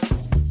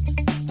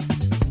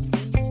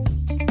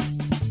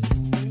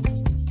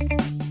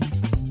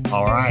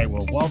All right.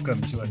 Well,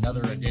 welcome to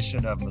another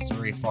edition of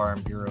Missouri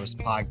Farm Bureau's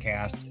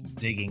podcast,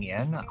 Digging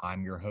In.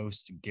 I'm your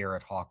host,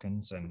 Garrett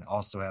Hawkins, and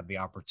also have the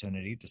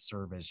opportunity to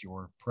serve as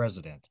your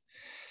president.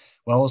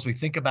 Well, as we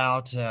think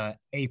about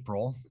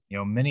April,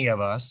 many of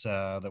us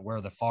that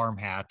wear the farm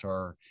hat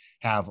or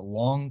have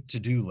long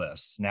to-do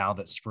lists now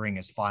that spring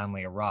has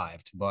finally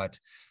arrived. But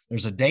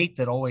there's a date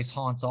that always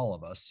haunts all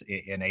of us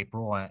in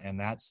April, and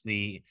that's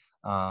the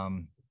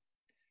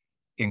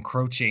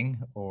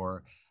encroaching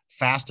or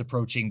fast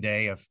approaching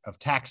day of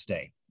tax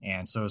day.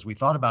 And so as we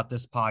thought about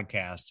this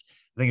podcast,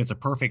 I think it's a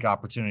perfect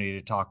opportunity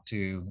to talk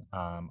to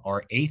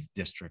our 8th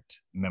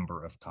District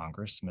member of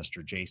Congress,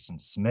 Mr. Jason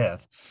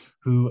Smith,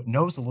 who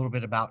knows a little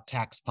bit about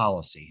tax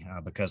policy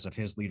because of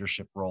his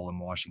leadership role in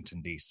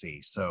Washington,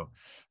 D.C. So,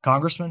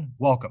 Congressman,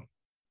 welcome.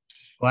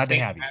 Glad to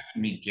have you. Thanks for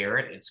having me,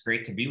 Garrett. It's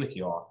great to be with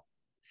you all.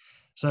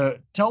 So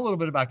tell a little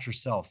bit about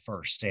yourself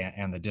first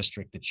and the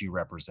district that you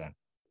represent.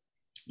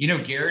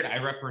 Garrett, I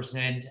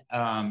represent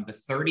the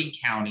 30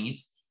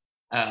 counties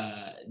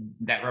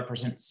that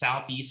represent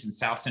Southeast and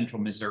South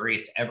Central Missouri.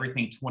 It's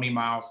everything 20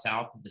 miles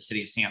south of the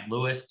city of St.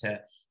 Louis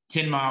to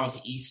 10 miles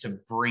east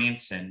of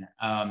Branson.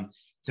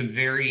 It's a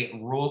very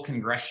rural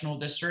congressional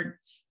district.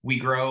 We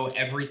grow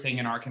everything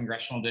in our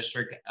congressional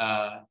district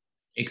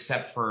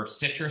except for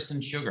citrus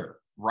and sugar,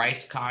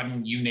 rice,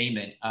 cotton, you name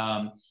it.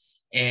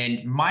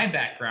 And my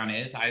background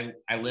is I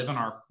live on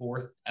our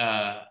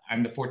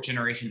I'm the 4th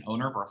generation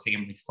owner of our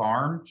family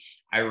farm.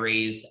 I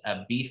raise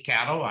beef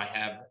cattle. I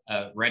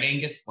have Red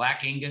Angus,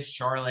 Black Angus,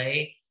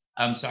 Charolais.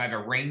 So I have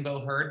a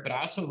rainbow herd, but I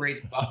also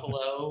raise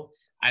buffalo.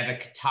 I have a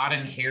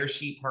Katahdin hair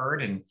sheep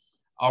herd, and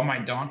all my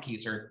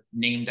donkeys are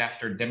named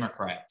after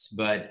Democrats.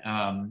 But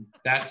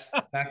that's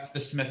the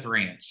Smith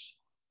Ranch.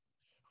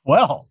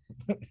 Well,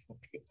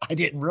 I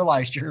didn't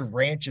realize your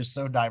ranch is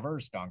so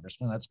diverse,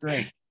 Congressman. That's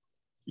great.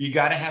 You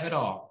got to have it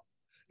all.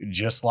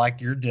 Just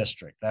like your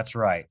district. That's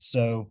right.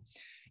 So,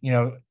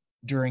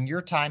 during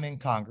your time in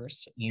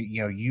Congress,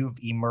 you've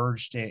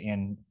emerged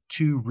in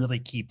 2 really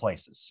key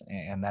places,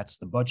 and that's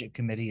the Budget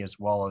Committee as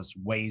well as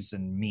Ways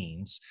and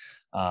Means,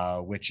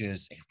 which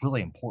is a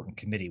really important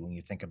committee when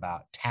you think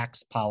about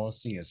tax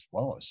policy as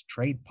well as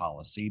trade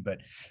policy. But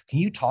can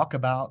you talk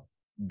about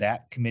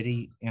that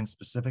committee in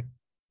specific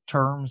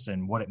terms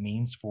and what it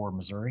means for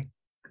Missouri?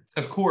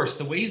 Of course,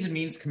 the Ways and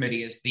Means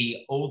Committee is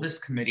the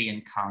oldest committee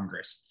in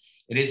Congress.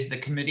 It is the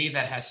committee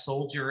that has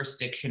sole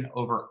jurisdiction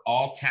over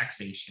all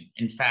taxation.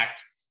 In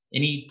fact,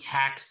 any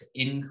tax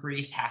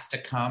increase has to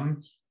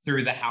come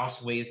through the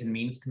House Ways and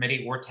Means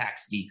Committee, or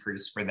tax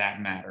decrease for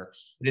that matter.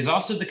 It is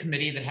also the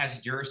committee that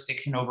has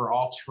jurisdiction over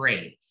all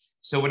trade.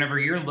 So whenever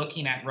you're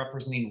looking at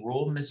representing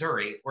rural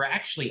Missouri, or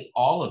actually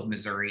all of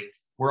Missouri,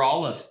 we're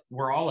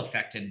all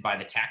affected by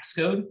the tax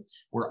code.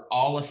 We're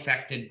all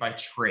affected by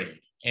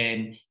trade.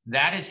 And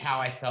that is how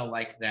I felt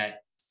like that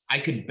I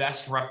could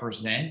best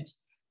represent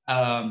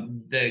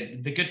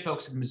the good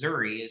folks of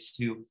Missouri is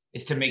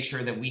to make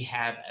sure that we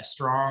have a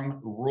strong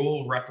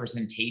rural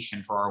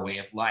representation for our way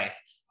of life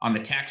on the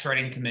tax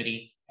writing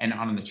committee and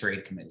on the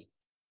trade committee.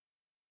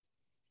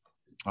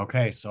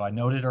 Okay, so I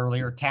noted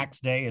earlier, tax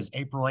day is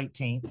April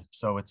 18th,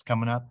 so it's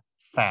coming up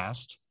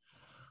fast.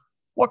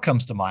 What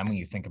comes to mind when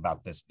you think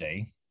about this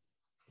day?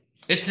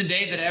 It's a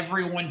day that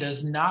everyone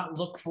does not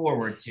look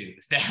forward to.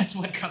 That's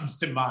what comes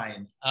to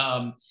mind.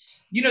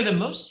 The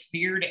most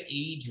feared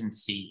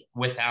agency,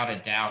 without a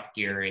doubt,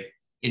 Garrett,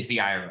 is the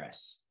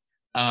IRS.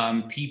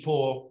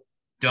 People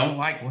don't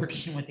like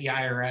working with the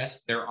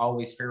IRS. They're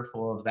always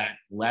fearful of that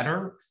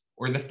letter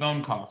or the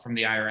phone call from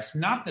the IRS.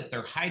 Not that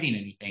they're hiding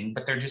anything,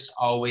 but they're just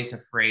always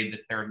afraid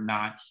that they're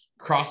not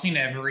crossing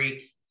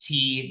every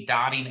T,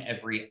 dotting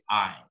every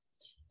I.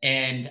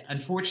 And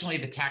unfortunately,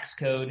 the tax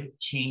code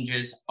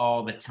changes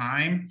all the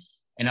time,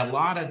 and a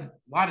lot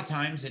of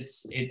times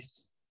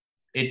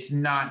it's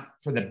not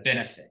for the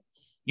benefit.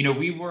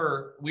 We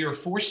were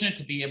fortunate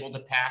to be able to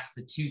pass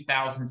the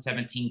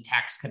 2017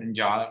 Tax Cut and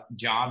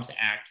Jobs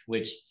Act,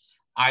 which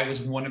I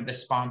was one of the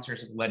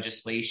sponsors of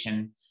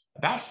legislation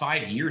about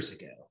 5 years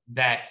ago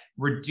that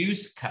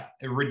reduced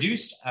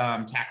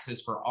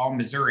taxes for all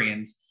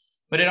Missourians,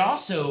 but it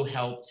also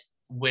helped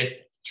with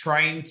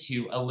trying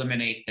to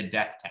eliminate the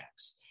death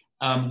tax.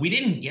 We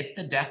didn't get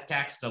the death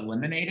tax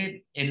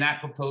eliminated in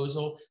that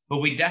proposal, but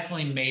we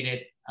definitely made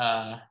it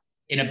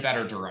in a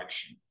better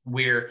direction,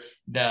 where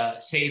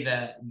the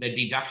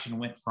deduction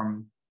went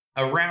from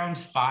around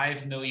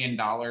 $5 million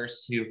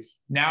to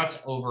now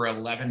it's over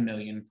 $11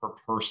 million per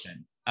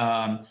person.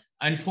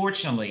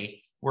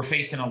 Unfortunately, we're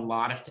facing a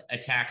lot of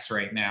attacks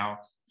right now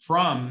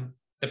from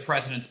the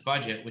president's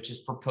budget, which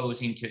is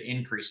proposing to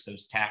increase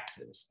those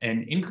taxes,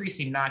 and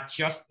increasing not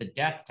just the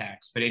death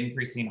tax, but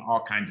increasing all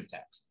kinds of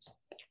taxes.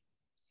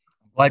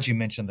 Glad you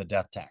mentioned the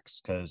death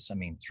tax, because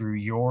through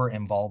your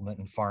involvement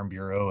in Farm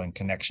Bureau and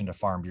connection to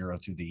Farm Bureau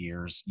through the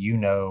years,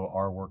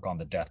 our work on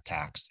the death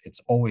tax.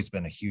 It's always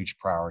been a huge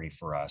priority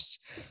for us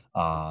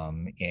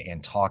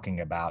in talking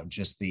about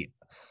just the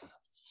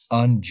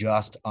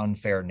unjust,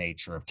 unfair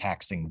nature of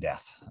taxing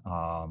death.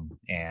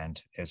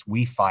 And as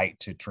we fight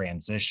to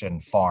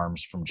transition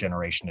farms from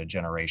generation to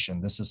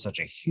generation, this is such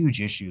a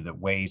huge issue that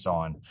weighs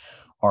on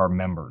our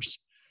members.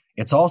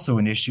 It's also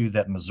an issue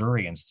that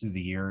Missourians through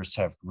the years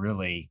have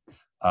really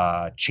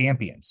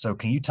championed. So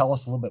can you tell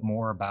us a little bit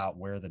more about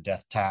where the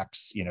death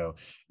tax,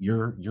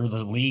 you're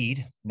the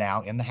lead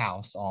now in the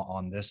House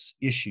on this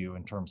issue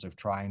in terms of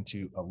trying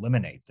to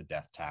eliminate the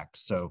death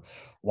tax. So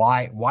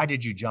why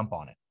did you jump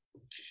on it?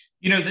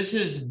 This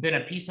has been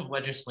a piece of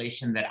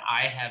legislation that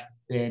I have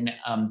been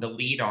the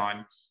lead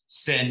on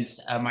since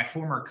my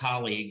former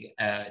colleague,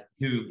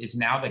 who is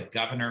now the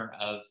governor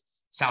of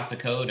South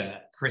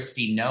Dakota,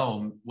 Kristi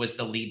Noem, was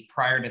the lead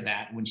prior to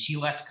that. When she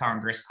left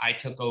Congress, I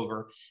took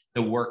over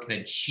the work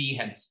that she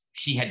had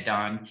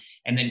done,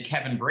 and then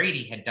Kevin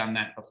Brady had done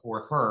that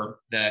before her,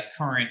 the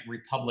current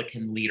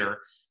Republican leader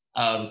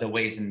of the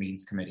Ways and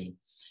Means Committee.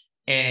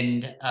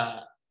 And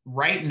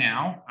right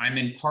now, I'm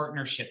in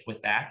partnership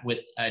with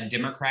a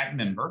Democrat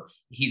member.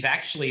 He's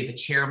actually the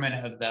chairman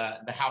of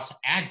the House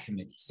Ag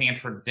Committee,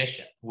 Sanford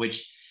Bishop,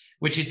 which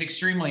is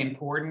extremely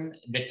important.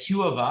 The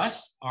two of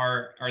us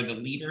are the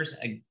leaders,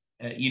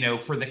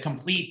 for the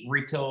complete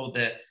repeal of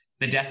the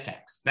death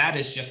tax. That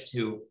is just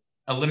to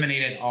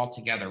eliminate it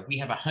altogether. We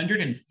have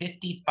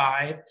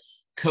 155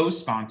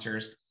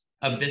 co-sponsors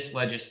of this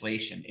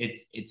legislation.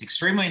 It's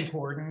extremely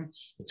important.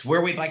 It's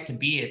where we'd like to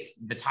be. It's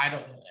the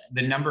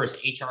number is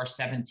HR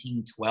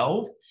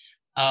 1712.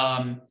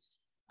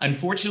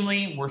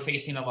 Unfortunately, we're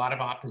facing a lot of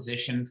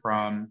opposition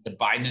from the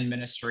Biden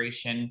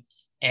administration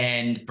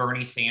and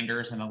Bernie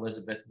Sanders and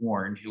Elizabeth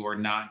Warren, who are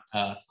not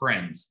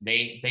friends.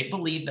 They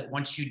believe that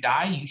once you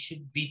die, you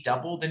should be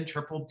doubled and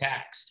tripled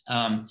taxed.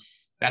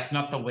 That's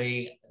not the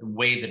way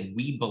that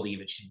we believe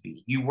it should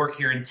be. You work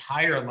your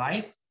entire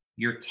life,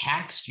 you're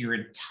taxed your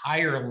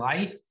entire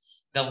life.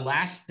 The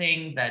last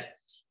thing that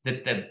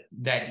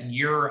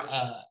your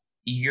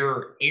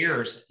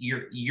heirs,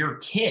 your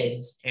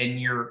kids, and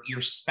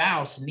your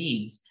spouse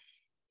needs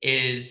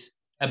is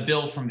a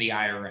bill from the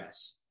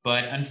IRS.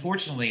 But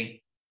unfortunately,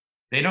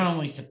 they don't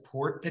only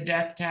support the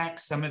death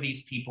tax. Some of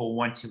these people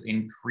want to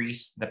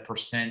increase the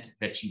percent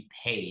that you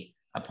pay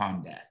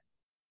upon death.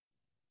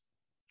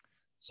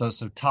 So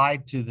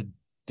tied to the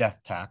death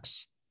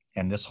tax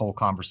and this whole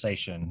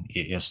conversation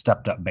is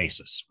stepped up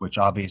basis, which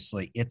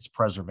obviously its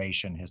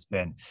preservation has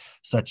been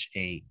such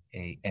an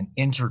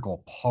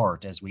integral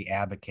part as we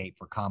advocate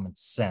for common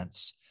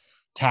sense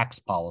tax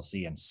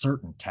policy and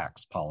certain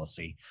tax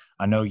policy.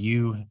 I know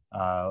you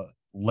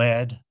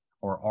led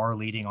or are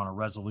leading on a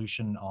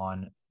resolution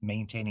on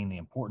maintaining the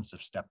importance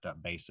of stepped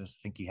up basis.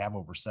 I think you have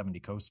over 70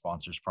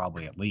 co-sponsors,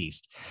 probably at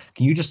least.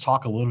 Can you just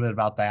talk a little bit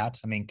about that?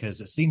 I mean,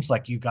 because it seems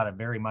like you've got a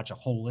very much a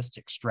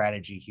holistic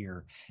strategy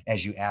here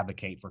as you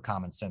advocate for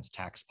common sense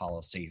tax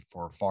policy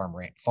for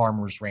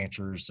farmers,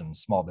 ranchers, and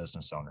small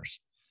business owners.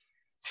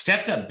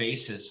 Stepped up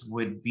basis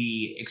would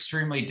be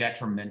extremely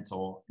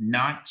detrimental,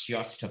 not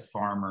just to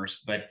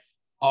farmers, but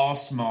all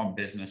small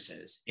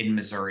businesses in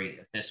Missouri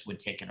if this would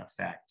take an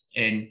effect.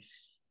 And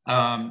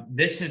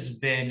this has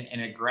been an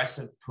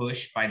aggressive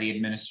push by the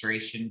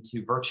administration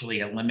to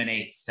virtually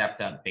eliminate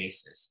stepped up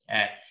basis.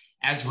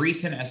 As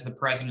recent as the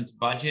president's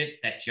budget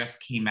that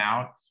just came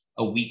out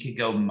a week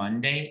ago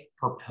Monday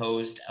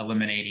proposed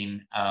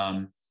eliminating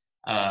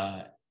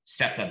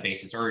stepped up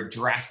basis or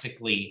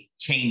drastically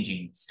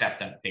changing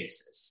stepped up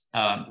basis.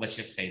 Let's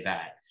just say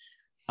that.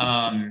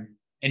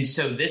 And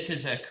so this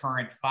is a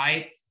current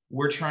fight.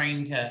 We're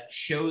trying to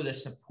show the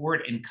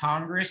support in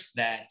Congress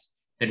that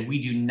we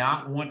do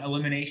not want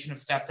elimination of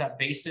stepped up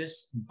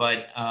basis,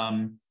 but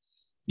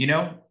we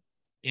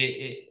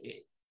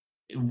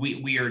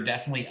are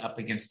definitely up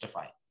against a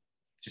fight.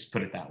 Just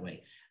put it that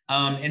way.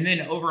 And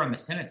then over on the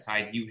Senate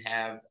side, you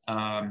have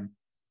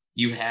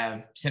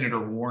Senator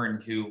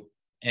Warren who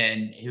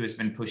has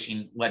been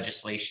pushing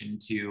legislation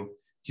to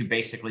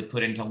basically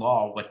put into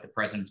law what the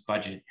president's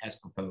budget has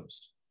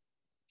proposed.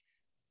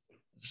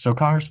 So,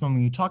 Congressman,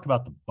 when you talk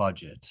about the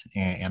budget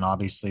and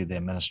obviously the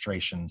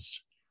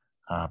administration's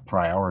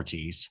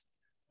priorities,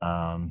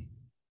 I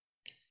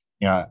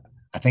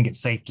think it's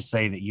safe to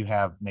say that you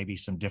have maybe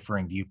some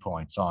differing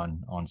viewpoints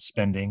on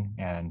spending,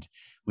 and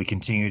we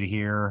continue to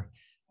hear.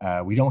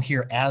 We don't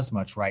hear as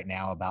much right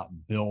now about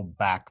Build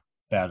Back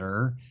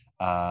Better,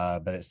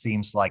 but it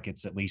seems like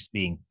it's at least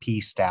being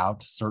pieced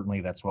out.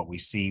 Certainly, that's what we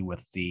see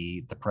with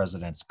the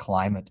president's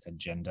climate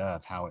agenda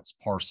of how it's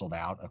parceled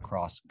out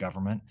across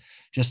government.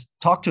 Just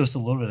talk to us a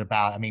little bit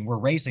about. I mean, we're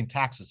raising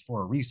taxes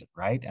for a reason,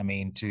 right? I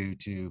mean, to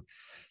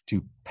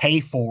pay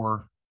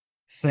for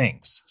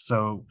things.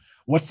 So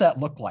what's that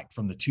look like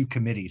from the two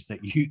committees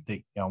that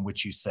on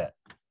which you sit?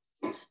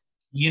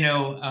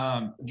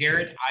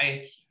 Garrett,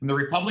 I am the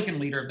Republican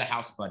leader of the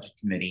House Budget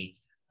Committee,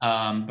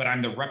 but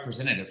I'm the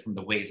representative from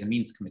the Ways and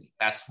Means Committee.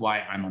 That's why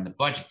I'm on the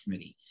Budget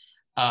Committee.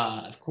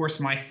 Of course,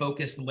 my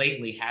focus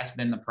lately has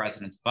been the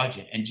president's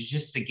budget. And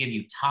just to give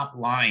you top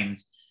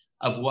lines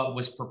of what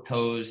was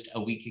proposed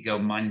a week ago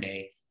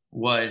Monday,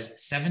 was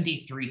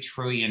 $73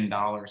 trillion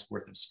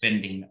worth of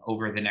spending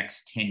over the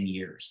next 10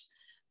 years.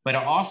 but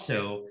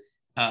also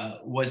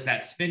was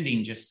that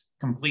spending just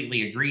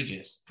completely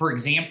egregious? For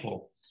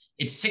example,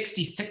 it's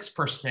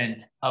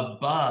 66%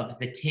 above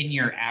the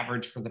 10-year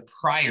average for the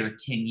prior 10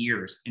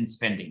 years in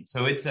spending.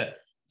 So it's a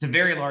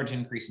very large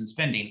increase in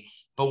spending.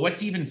 But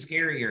what's even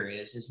scarier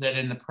is that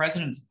in the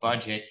president's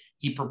budget,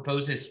 he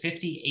proposes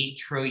 $58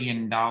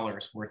 trillion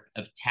worth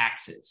of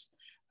taxes,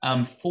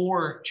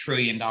 $4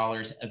 trillion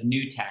of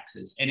new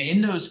taxes. And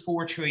in those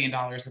 $4 trillion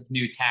of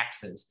new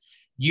taxes,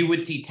 you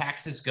would see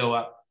taxes go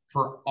up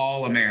for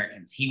all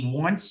Americans. He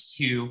wants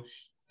to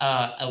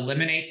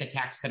eliminate the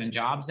Tax Cut and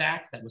Jobs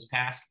Act that was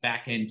passed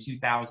back in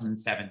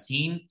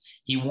 2017.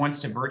 He wants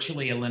to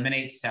virtually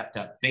eliminate stepped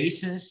up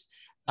basis.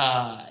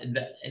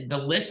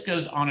 The list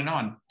goes on and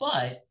on.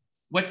 But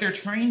what they're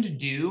trying to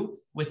do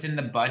within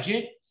the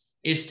budget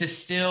is to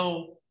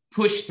still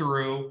push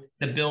through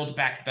the Build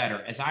Back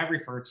Better, as I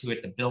refer to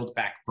it, the Build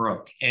Back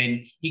Broke.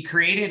 And he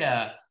created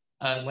a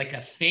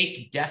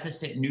fake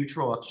deficit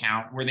neutral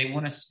account where they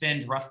want to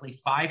spend roughly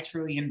 $5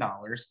 trillion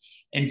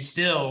and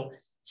still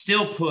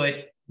put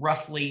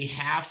roughly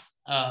half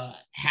a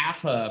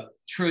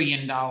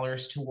trillion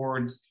dollars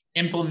towards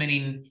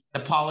implementing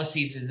the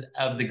policies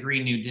of the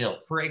Green New Deal.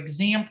 For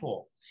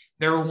example,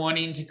 they're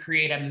wanting to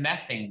create a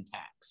methane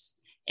tax.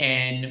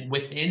 And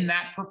within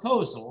that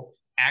proposal,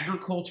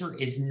 agriculture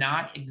is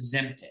not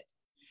exempted.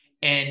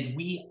 And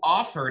we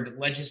offered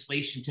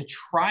legislation to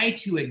try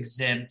to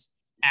exempt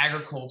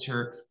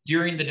agriculture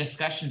during the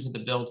discussions of the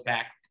Build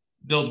Back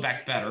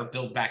Better,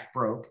 Build Back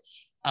Broke.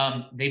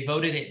 They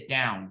voted it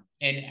down.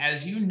 And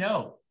as you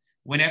know,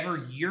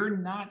 whenever you're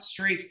not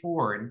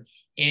straightforward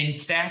in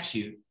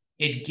statute,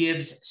 it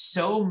gives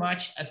so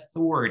much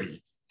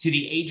authority to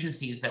the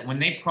agencies that when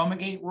they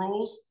promulgate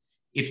rules,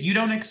 if you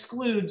don't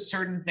exclude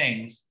certain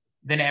things,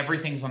 then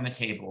everything's on the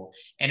table.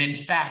 And in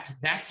fact,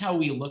 that's how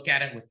we look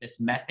at it with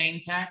this methane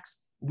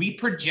tax. We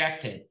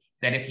projected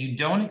that if you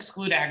don't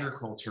exclude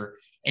agriculture,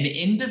 an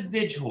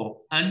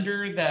individual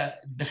under the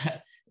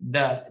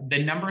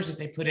numbers that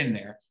they put in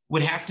there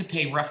would have to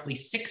pay roughly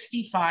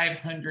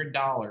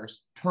 $6,500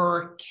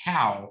 per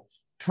cow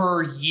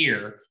per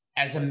year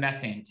as a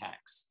methane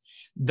tax.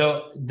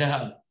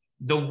 The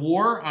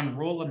war on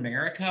rural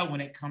America,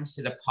 when it comes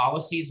to the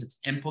policies that's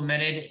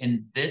implemented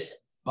in this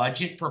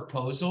budget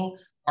proposal,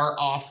 are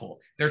awful.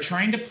 They're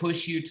trying to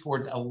push you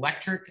towards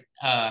electric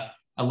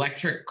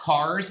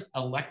cars,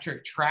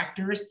 electric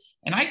tractors.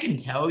 And I can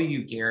tell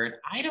you,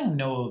 Garrett, I don't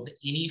know of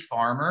any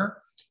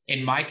farmer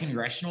in my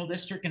congressional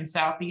district in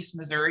Southeast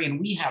Missouri, and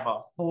we have a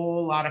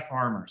whole lot of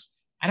farmers.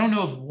 I don't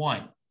know of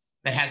one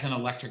that has an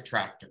electric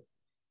tractor.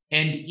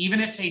 And even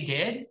if they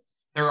did,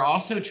 they're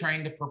also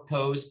trying to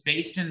propose,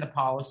 based in the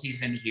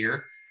policies in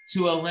here,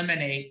 to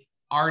eliminate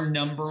our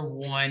number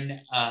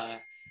one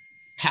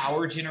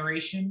power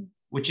generation,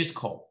 which is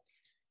coal.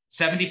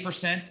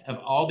 70% of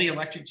all the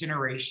electric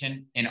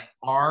generation in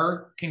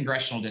our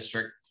congressional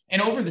district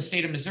and over the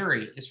state of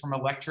Missouri is from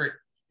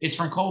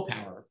coal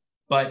power,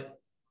 but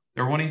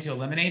they're wanting to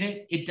eliminate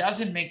it. It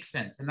doesn't make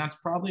sense. And that's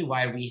probably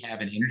why we have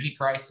an energy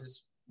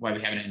crisis, why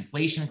we have an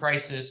inflation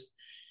crisis,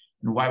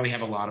 and why we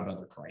have a lot of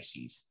other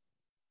crises.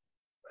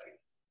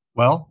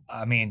 Well,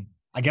 I mean,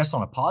 I guess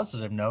on a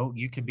positive note,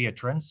 you could be a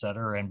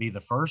trendsetter and be the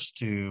first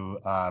to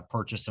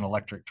purchase an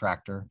electric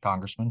tractor,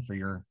 Congressman, for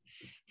your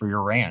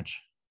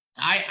ranch.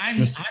 I'm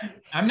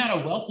not a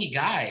wealthy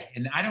guy,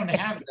 and I don't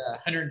have the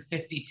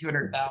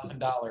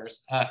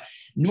 $150,000-$200,000.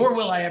 Nor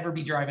will I ever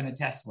be driving a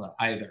Tesla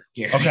either,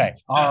 Gary. Okay,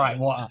 all right.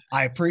 Well,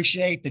 I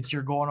appreciate that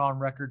you're going on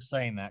record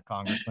saying that,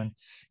 Congressman.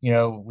 You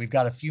know, we've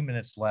got a few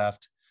minutes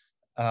left.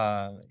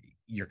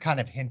 You're kind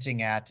of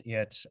hinting at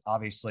it,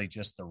 obviously,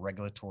 just the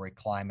regulatory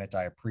climate.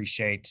 I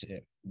appreciate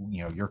it,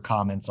 your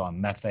comments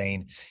on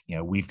methane.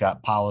 We've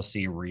got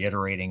policy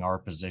reiterating our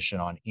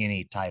position on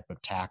any type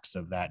of tax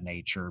of that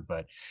nature,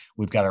 but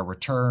we've got a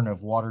return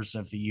of waters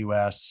of the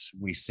U.S.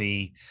 We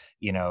see,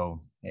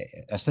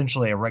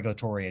 essentially a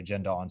regulatory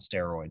agenda on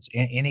steroids.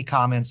 Any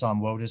comments on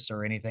WOTUS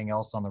or anything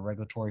else on the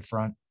regulatory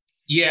front?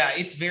 Yeah,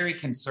 it's very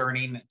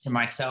concerning to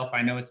myself.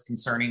 I know it's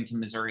concerning to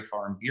Missouri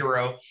Farm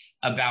Bureau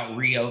about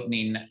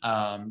reopening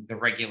the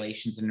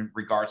regulations in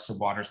regards to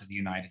waters of the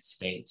United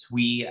States.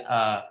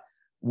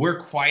 We're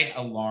quite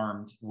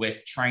alarmed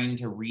with trying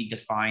to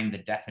redefine the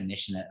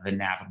definition of a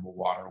navigable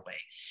waterway.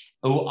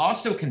 What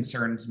also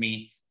concerns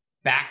me,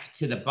 back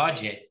to the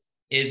budget,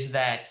 is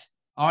that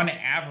on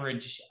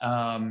average,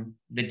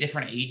 the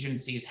different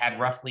agencies had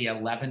roughly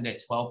 11 to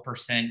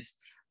 12%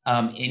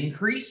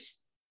 increase.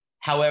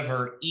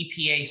 However,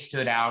 EPA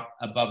stood out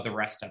above the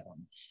rest of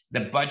them.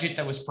 The budget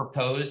that was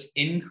proposed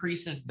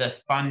increases the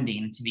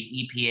funding to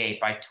the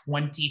EPA by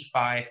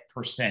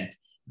 25%,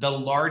 the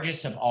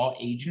largest of all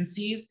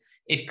agencies.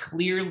 It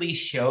clearly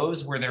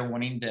shows where they're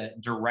wanting to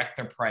direct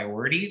their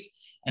priorities.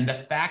 And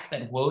the fact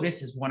that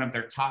WOTUS is one of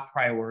their top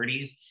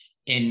priorities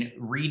in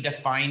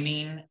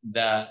redefining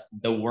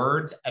the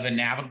words of a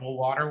navigable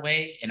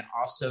waterway and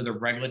also the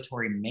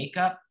regulatory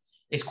makeup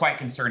is quite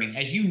concerning.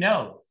 As you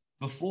know,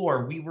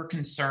 before, we were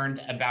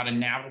concerned about a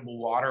navigable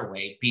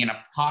waterway being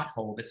a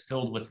pothole that's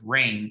filled with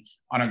rain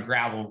on a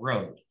gravel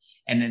road.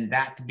 And then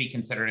that could be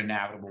considered a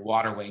navigable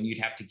waterway, and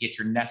you'd have to get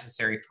your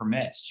necessary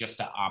permits just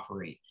to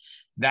operate.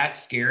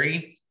 That's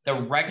scary.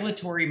 The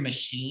regulatory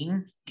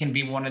machine can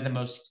be one of the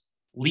most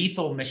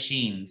lethal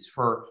machines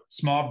for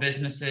small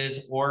businesses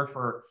or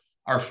for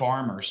our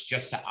farmers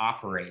just to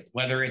operate,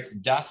 whether it's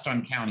dust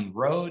on county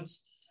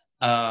roads,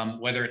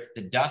 whether it's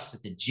the dust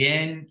at the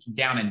gin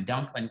down in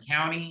Dunklin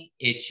County.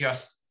 It's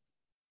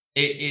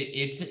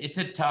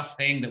a tough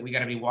thing that we got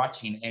to be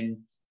watching. And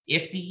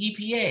if the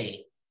EPA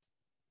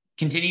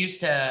continues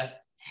to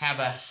have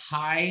a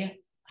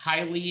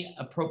highly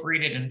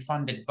appropriated and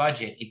funded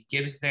budget, it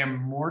gives them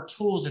more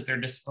tools at their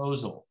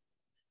disposal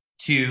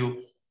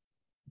to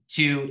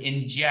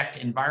inject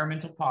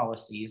environmental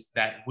policies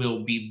that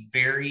will be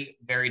very,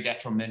 very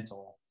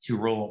detrimental to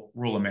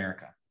rural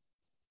America.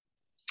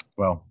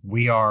 Well,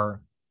 we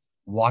are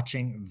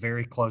watching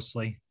very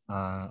closely.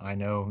 I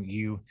know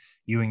you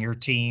and your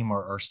team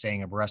are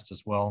staying abreast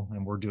as well,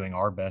 and we're doing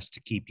our best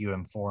to keep you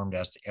informed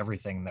as to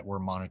everything that we're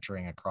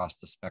monitoring across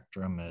the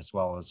spectrum, as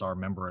well as our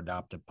member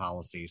adopted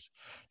policies.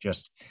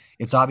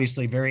 It's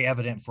obviously very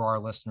evident for our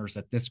listeners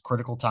at this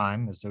critical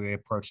time as we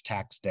approach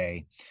tax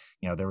day.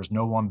 There was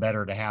no one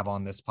better to have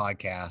on this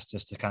podcast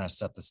just to kind of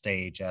set the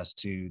stage as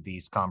to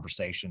these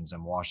conversations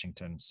in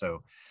Washington.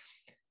 So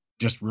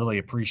just really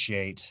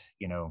appreciate,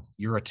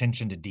 your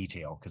attention to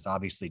detail, because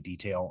obviously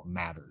detail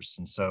matters.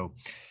 And so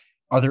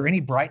are there any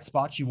bright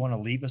spots you want to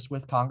leave us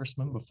with,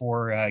 Congressman,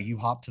 before you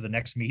hop to the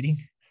next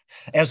meeting?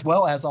 As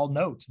well as I'll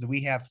note that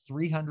we have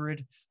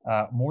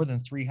more than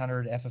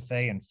 300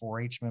 FFA and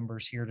 4-H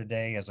members here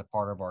today as a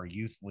part of our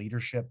Youth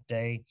Leadership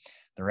Day.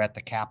 They're at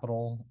the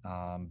Capitol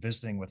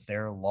visiting with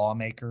their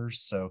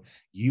lawmakers. So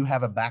you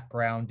have a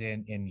background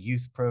in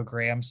youth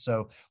programs.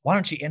 So why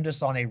don't you end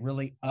us on a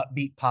really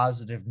upbeat,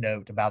 positive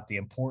note about the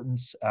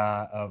importance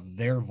of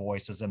their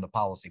voices in the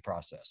policy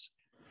process?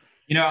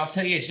 I'll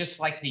tell you, just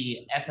like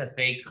the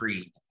FFA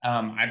creed,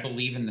 I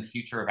believe in the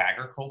future of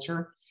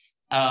agriculture.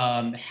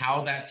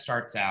 How that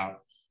starts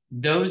out,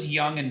 those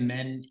young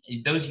men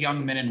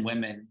and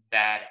women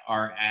that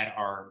are at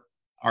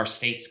our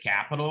state's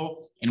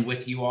capital and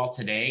with you all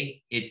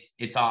today,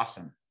 it's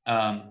awesome.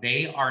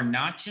 They are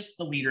not just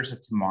the leaders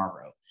of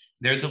tomorrow;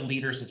 they're the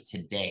leaders of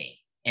today.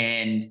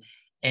 And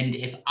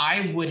if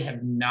I would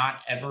have not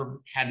ever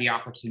had the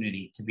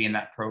opportunity to be in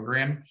that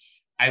program,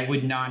 I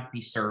would not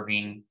be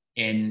serving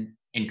in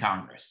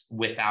Congress,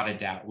 without a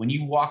doubt. When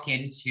you walk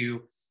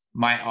into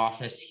my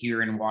office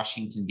here in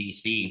Washington,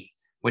 D.C.,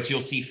 what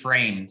you'll see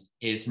framed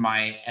is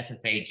my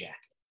FFA jacket.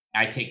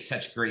 I take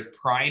such great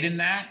pride in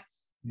that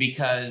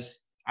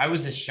because I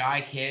was a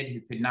shy kid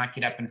who could not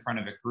get up in front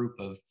of a group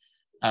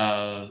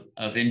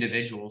of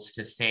individuals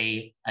to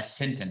say a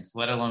sentence,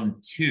 let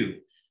alone two,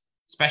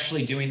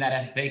 especially doing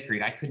that FFA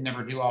creed. I could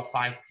never do all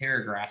 5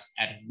 paragraphs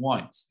at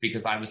once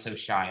because I was so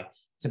shy.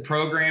 It's a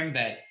program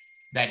that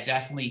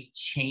definitely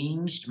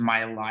changed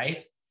my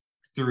life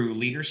through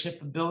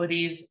leadership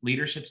abilities,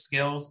 leadership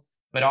skills,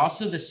 but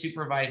also the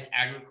supervised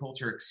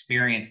agriculture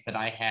experience that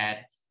I had.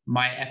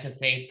 My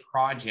FFA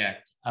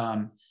project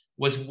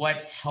was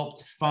what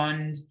helped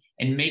fund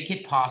and make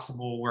it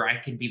possible where I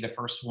could be the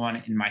first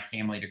one in my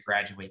family to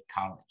graduate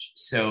college.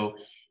 So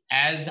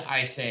as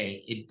I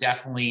say, it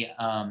definitely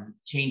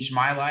changed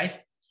my life,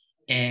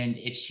 and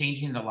it's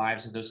changing the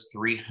lives of those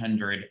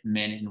 300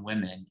 men and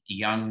women,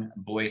 young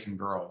boys and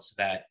girls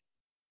that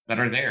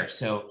are there.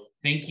 So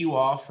thank you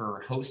all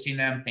for hosting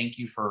them. Thank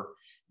you for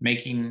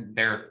making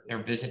their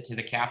visit to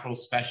the Capitol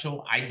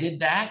special. I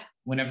did that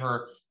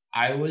whenever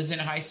I was in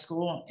high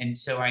school, and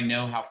so I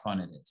know how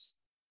fun it is.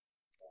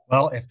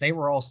 Well, if they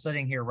were all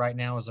sitting here right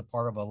now as a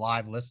part of a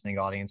live listening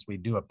audience,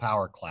 we'd do a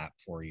power clap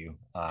for you.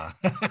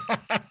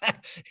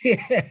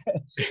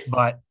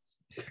 But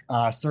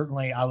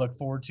certainly I look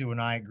forward to when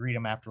I greet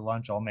them after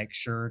lunch. I'll make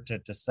sure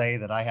to say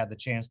that I had the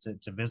chance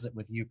to visit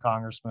with you,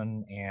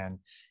 Congressman. And,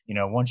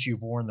 once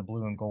you've worn the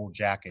blue and gold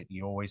jacket,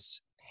 you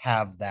always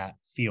have that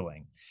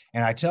feeling.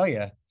 And I tell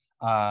you,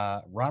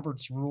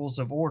 Robert's Rules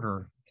of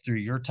Order, through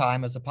your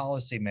time as a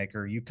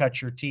policymaker, you cut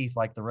your teeth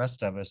like the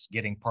rest of us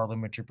getting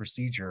parliamentary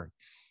procedure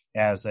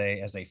as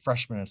a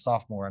freshman and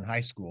sophomore in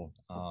high school,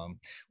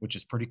 which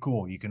is pretty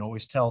cool. You can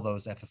always tell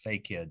those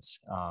FFA kids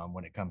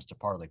when it comes to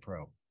Parley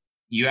Pro.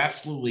 You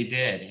absolutely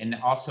did. And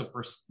also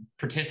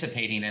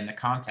participating in the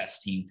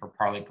contest team for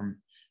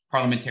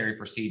parliamentary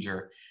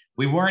procedure.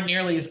 We weren't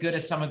nearly as good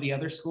as some of the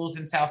other schools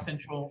in South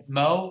Central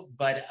Mo,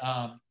 but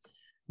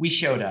we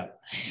showed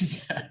up.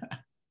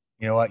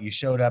 You know what? You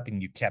showed up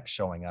and you kept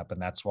showing up,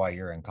 and that's why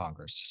you're in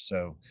Congress.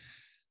 So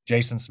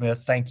Jason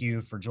Smith, thank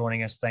you for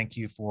joining us. Thank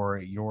you for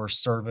your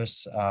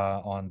service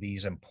on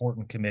these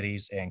important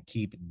committees, and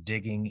keep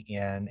digging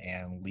in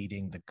and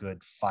leading the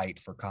good fight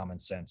for common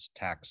sense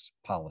tax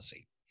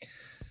policy.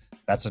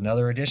 That's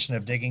another edition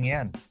of Digging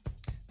In.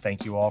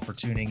 Thank you all for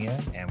tuning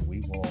in, and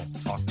we will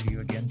talk to you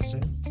again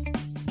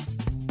soon.